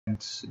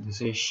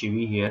This is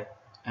Shivi here,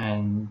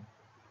 and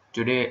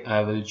today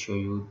I will show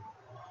you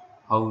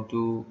how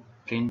to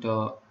print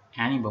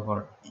any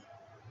buffer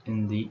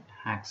in the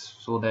hacks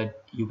so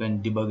that you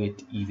can debug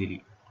it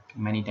easily.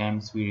 Many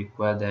times we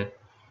require that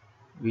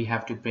we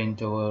have to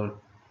print our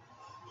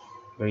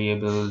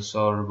variables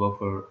or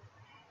buffer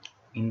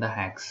in the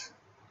hacks.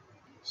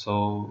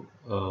 So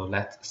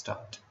let's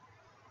start.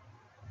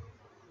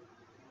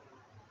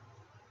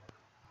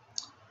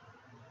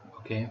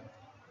 Okay,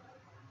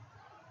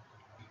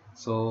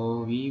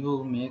 so we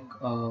will make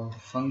a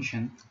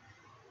function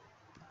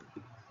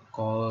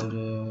called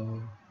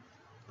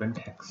print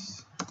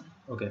hex.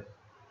 Okay,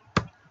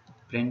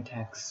 print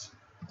hex,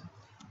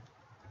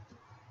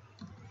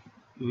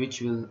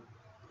 which will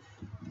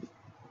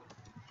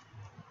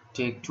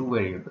take two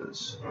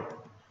variables.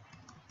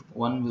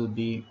 One will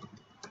be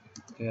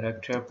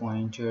character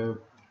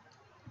pointer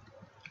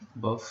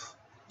buff,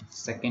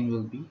 second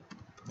will be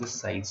the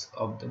size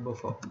of the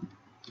buffer.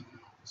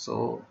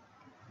 So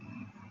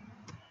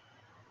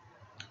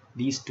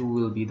these two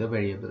will be the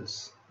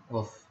variables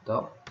of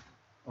the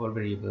our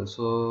variable.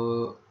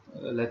 So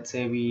let's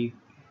say we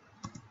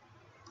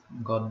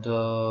got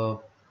the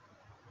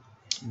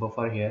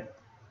buffer here.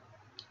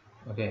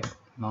 Okay,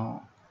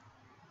 now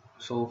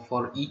so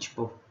for each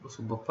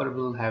buffer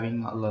will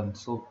having a length,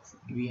 so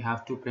we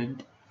have to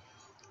print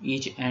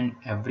each and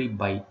every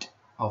byte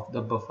of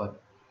the buffer.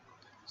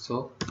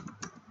 So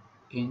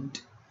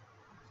int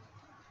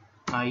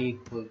I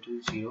equal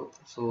to 0,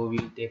 so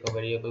we'll take a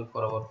variable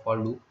for our for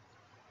loop.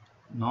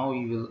 Now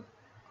we will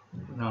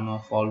run a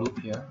for loop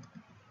here.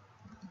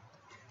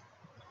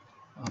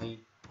 I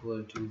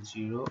equal to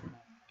 0,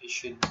 it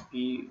should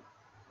be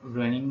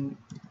running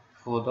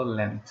for the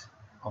length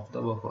of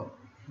the buffer,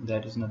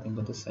 that is nothing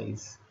but the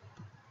size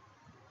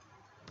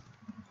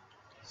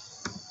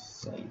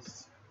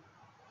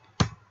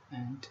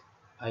and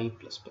I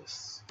plus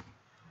plus.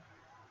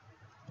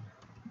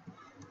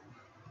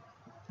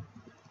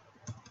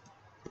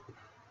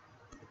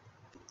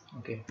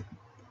 Okay,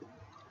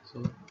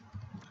 so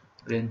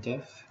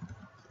printf,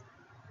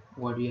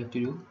 what we have to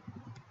do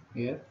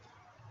here,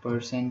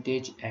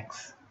 percentage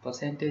x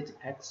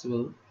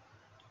will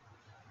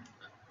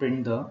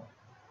print the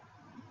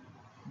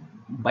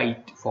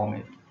byte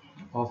format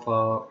of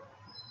a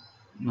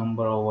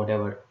number or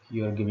whatever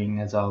you are giving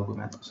as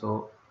argument.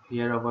 So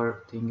here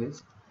our thing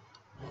is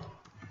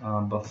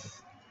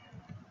buff,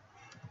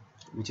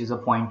 which is a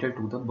pointer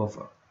to the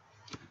buffer.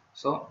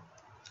 So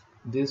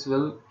this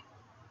will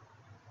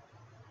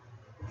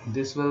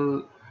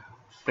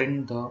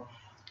print the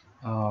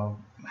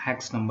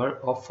hex number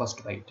of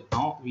first byte.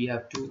 Now we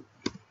have to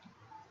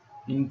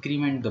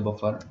increment the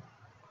buffer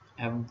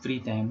every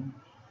time,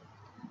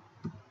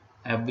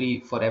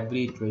 for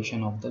every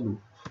iteration of the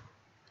loop.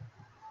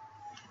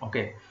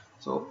 Okay,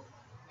 so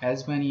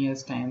as many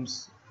as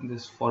times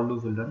this for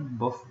loop will run,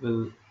 buff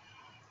will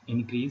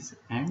increase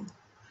and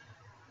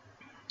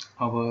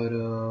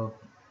our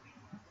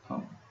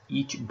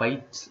each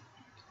byte's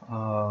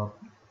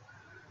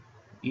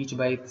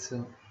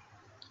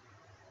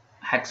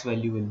hex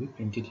value will be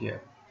printed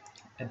here.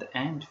 At the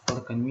end, for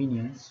the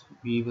convenience,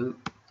 we will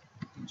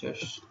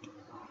just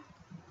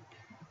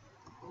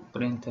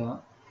print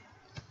a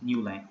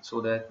new line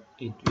so that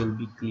it will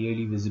be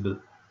clearly visible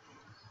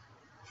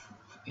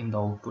in the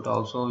output.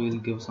 Also, we'll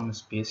give some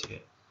space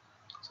here,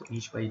 so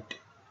each byte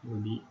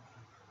will be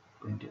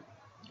printed.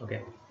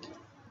 Okay,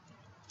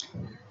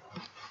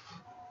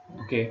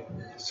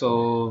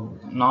 so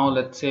now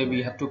let's say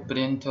we have to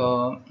print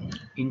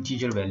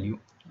integer value.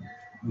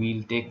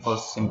 We'll take for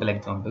simple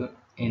example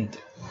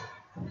int,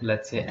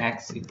 let's say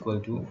x equal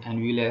to,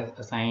 and we'll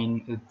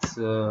assign its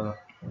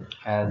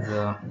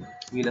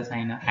we'll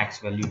assign a hex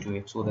value to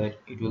it so that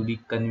it will be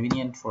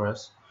convenient for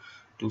us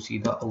to see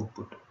the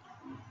output.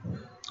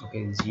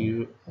 Okay,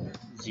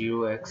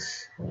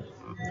 0x,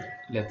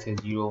 let's say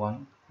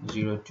 01,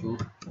 02,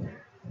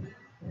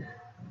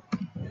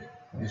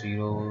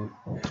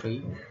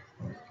 03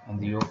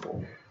 and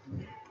 04.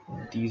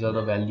 These are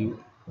the value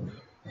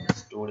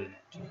stored in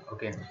it.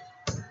 Okay,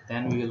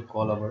 then we will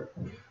call our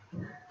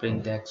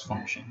print x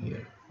function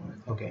here.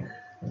 Okay,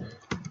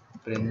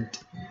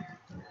 print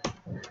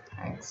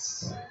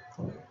x.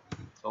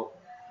 So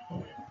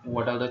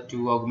what are the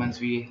two arguments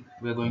we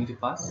are going to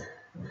pass?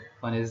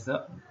 One is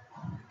the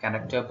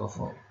character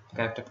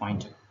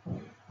pointer.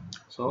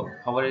 So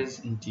our is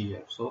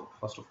integer, so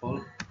first of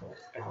all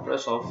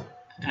address of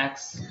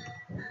x,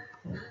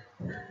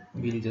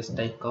 we'll just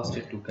typecast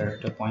it to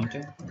character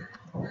pointer,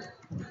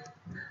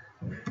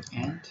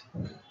 and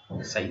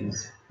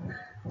size,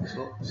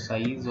 so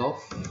size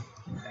of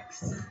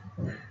x,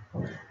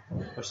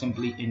 or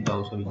simply int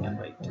also we can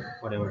write,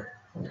 whatever,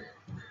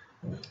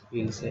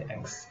 we'll say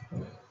x.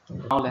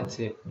 Now let's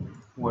say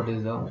what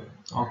is the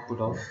output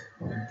of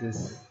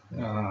this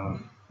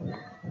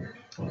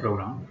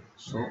program.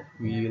 So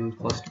we will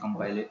first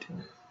compile it,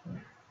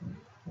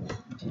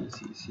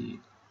 gcc.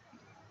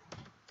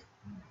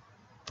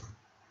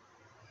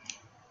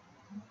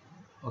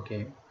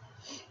 Okay,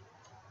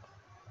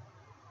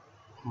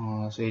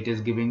 So it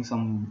is giving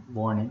some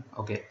warning.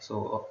 Okay,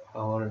 so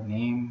our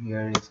name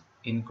here is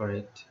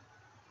incorrect.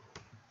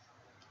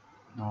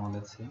 Now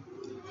let's see.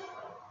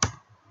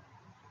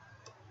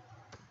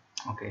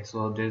 Okay,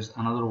 so there's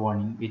another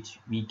warning which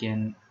we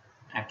can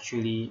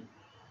actually.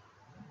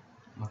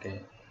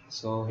 Okay,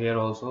 so here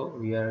also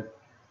we are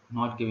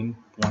not giving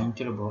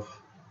pointer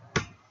above.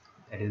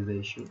 That is the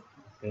issue.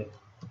 Okay,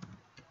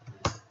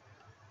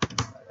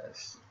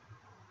 whereas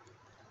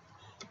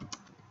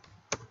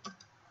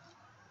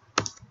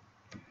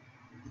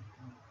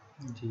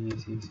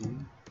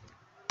GCC.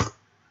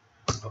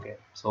 Okay,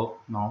 so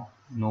now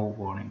no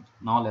warning.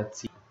 Now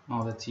let's see.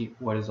 Now let's see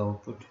what is the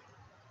output.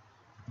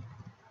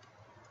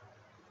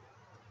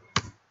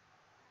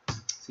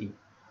 See,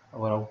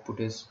 our output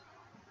is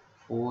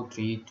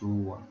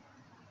 4321.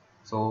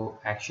 So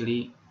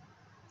actually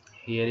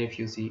here if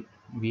you see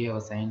we have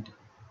assigned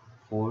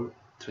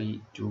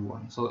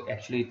 4321. So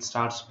actually it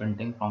starts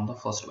printing from the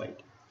first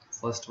byte.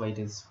 First byte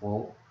is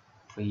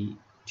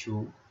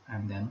 432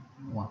 and then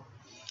 1.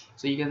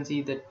 So you can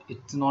see that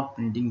it's not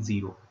printing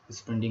 0,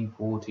 it's printing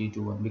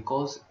 4321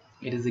 because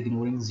it is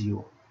ignoring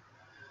 0.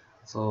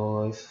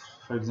 So if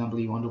for example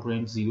you want to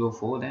print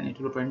 04, then it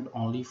will print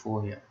only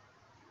 4 here.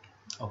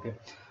 Okay,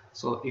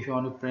 so if you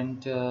want to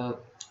print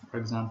for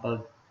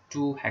example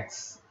 2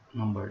 hex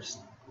numbers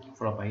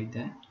for a byte,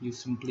 then you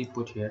simply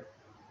put here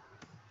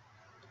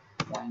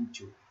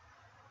 0.2.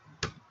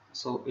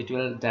 So it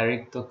will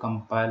direct the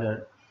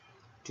compiler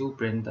to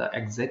print the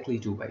exactly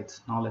 2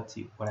 bytes. Now let's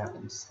see what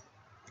happens.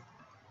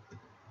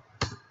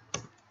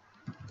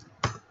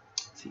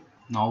 See,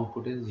 now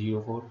output is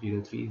 04,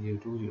 03,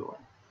 02, 01.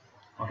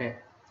 Okay,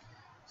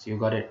 so you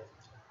got it.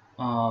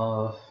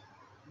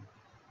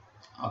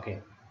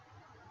 Okay,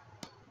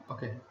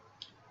 okay.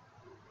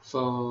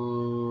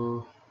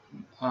 So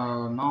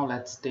now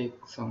let's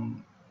take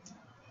some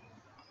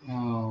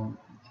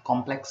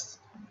complex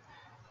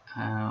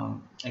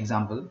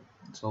example.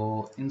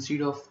 So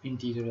instead of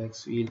integer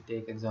x, we'll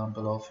take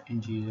example of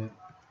integer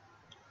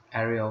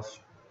array of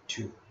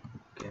 2.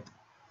 Okay,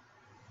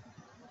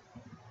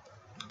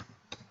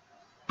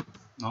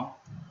 now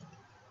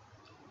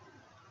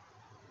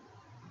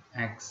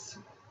x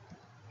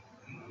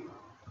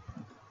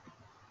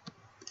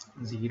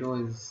 0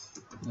 is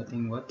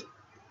nothing but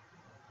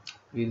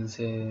we'll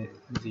say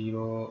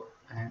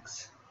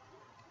 0x.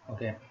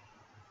 Okay,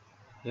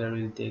 here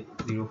we'll take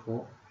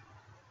 04,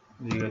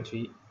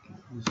 03,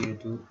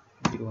 02,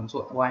 01.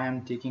 So why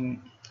I'm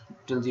taking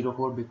till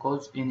 04?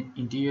 Because in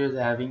integers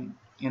having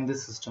in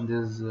this system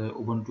there is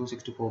Ubuntu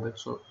 64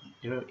 bits, so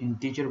your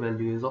integer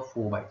value is of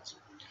 4 bytes.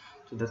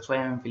 So that's why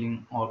I'm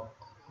filling all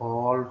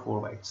 4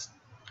 bytes.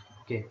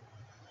 Okay,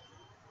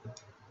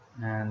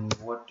 and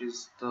what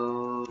is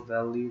the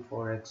value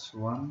for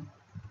x1?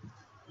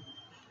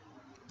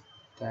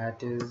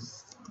 That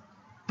is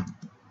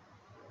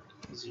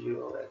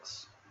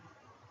 0x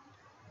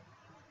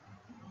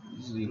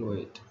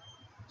 08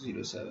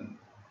 07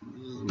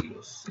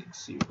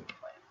 06 05.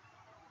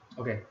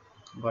 Okay,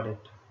 got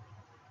it.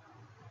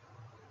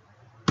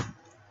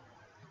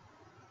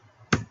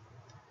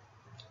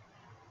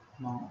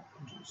 Now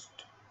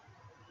just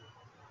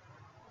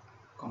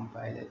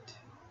compile it.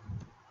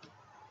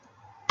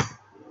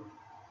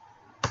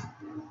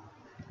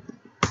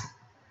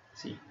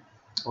 See,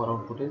 our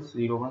output is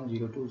 01,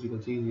 02,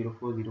 03,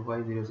 04,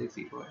 05, 06,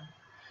 08.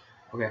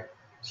 Okay,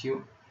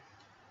 so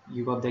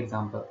you got the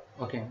example.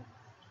 Okay,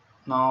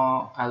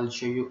 now I'll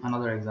show you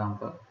another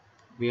example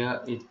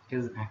where it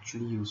is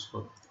actually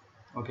useful.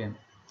 Okay,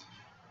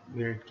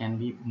 where it can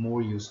be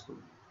more useful.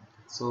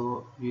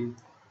 So we'll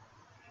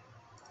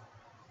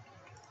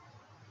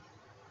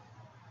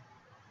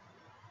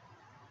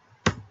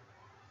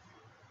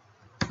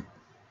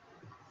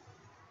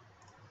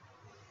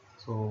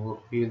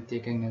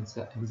take an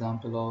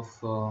example of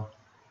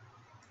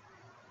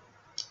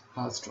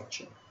a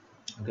structure.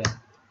 Okay,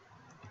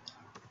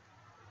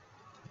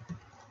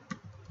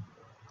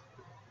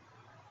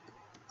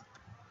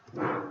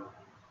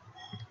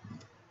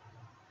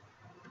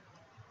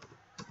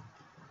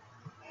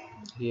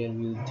 here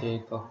we'll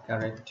take a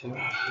character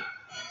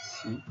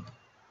C,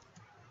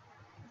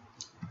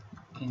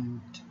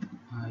 int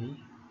I,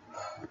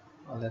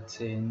 or let's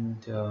say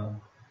int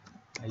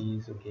I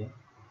is okay.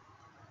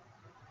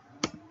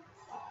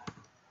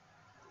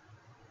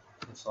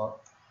 That's all.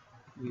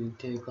 We'll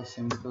take a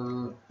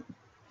simple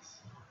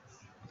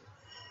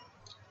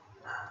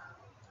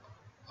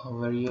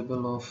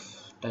variable of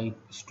type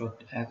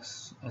struct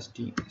x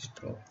st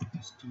struct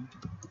st,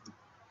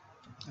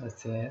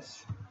 let's say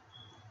s.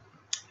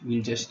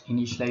 We'll just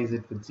initialize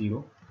it with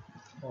 0,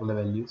 all the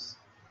values,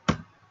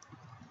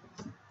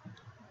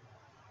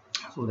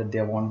 so that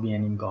there won't be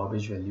any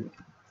garbage value.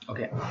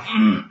 Okay.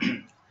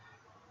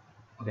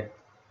 Okay,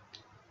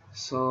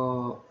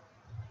 so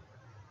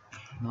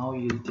now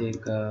you'll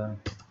take now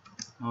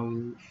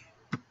we'll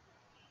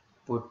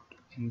put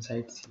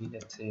inside C,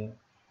 let's say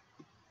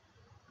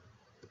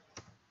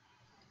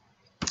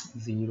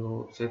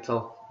 0, so it's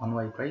of 1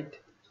 byte, right?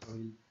 So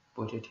we'll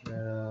put it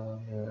here,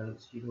 here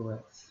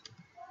 0x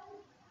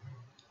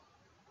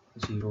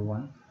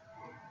 01.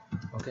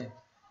 Okay,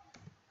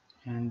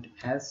 and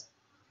as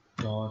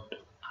dot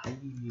I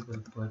we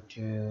will put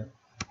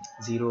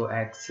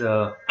 0x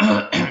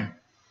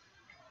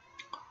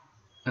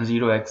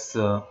 0x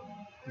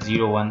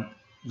 01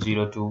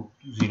 02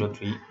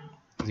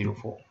 03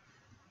 04.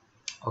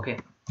 Okay,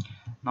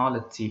 now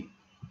let's see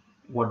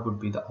what would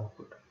be the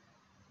output.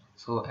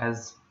 So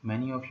as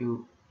many of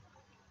you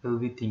will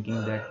be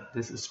thinking that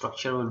this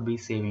structure will be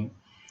saving,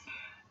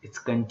 it's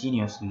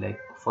continuously, like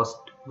first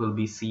will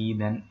be C,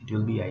 then it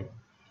will be I.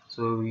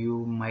 So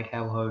you might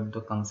have heard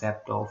the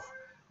concept of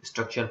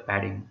structure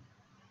padding.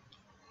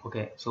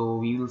 Okay, so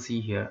we will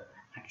see here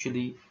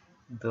actually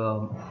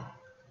the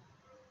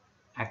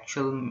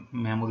actual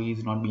memory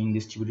is not being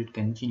distributed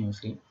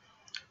continuously.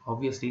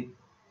 Obviously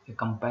the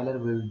compiler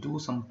will do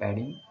some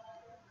padding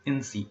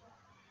in C.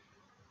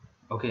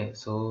 Okay,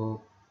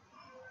 so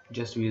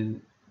just we'll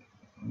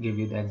give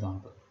you the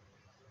example.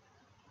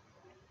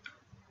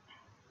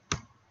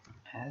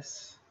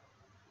 As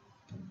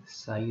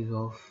size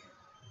of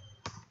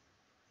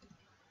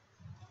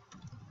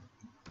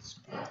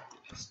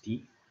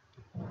st.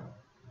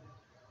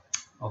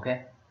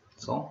 Okay,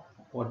 so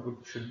what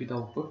should be the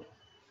output?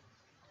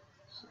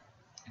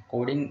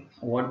 According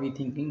what we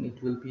thinking,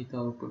 it will be the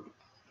output.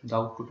 The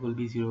output will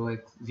be 0x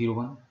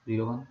 01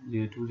 01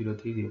 02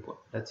 03 04.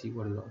 Let's see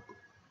what is the output.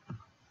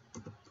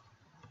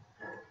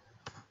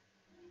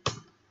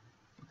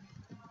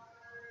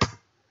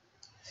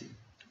 See,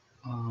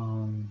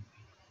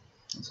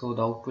 so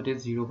the output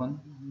is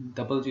 01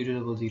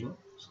 0000.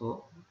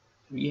 So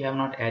we have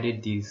not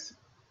added these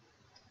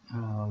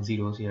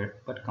zeros here,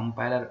 but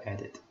compiler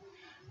added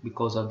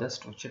because of the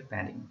structure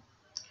padding,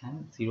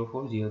 and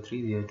 04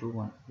 03 02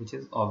 1, which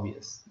is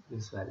obvious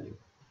this value.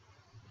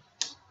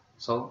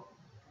 So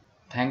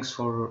thanks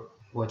for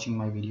watching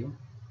my video.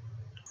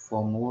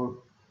 For more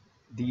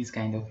these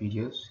kind of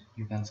videos,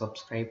 you can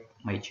subscribe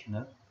my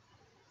channel.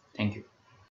 Thank you.